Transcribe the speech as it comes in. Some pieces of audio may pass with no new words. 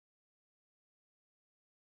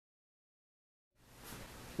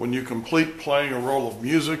When you complete playing a roll of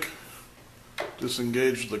music,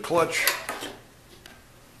 disengage the clutch,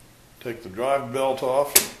 take the drive belt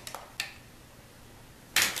off,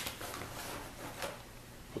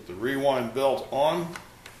 put the rewind belt on,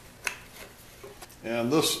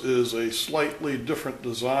 and this is a slightly different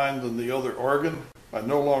design than the other organ. I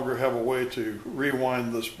no longer have a way to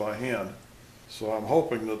rewind this by hand, so I'm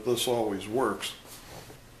hoping that this always works.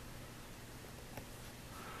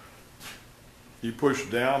 You push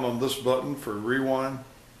down on this button for rewind.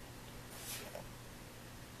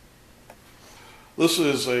 This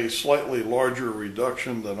is a slightly larger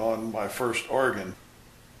reduction than on my first organ.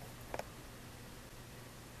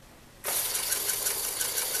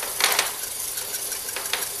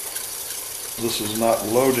 This is not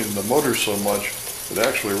loading the motor so much, it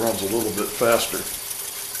actually runs a little bit faster.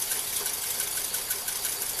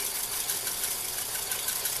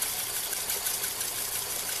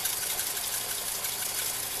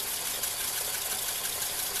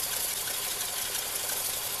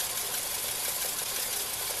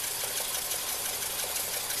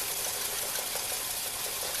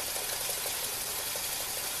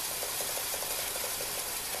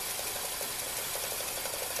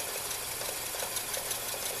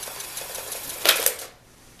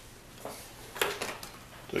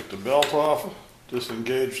 Take the belt off,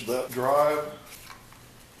 disengage that drive,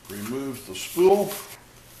 remove the spool,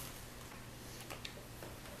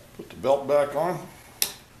 put the belt back on,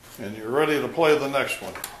 and you're ready to play the next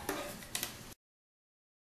one.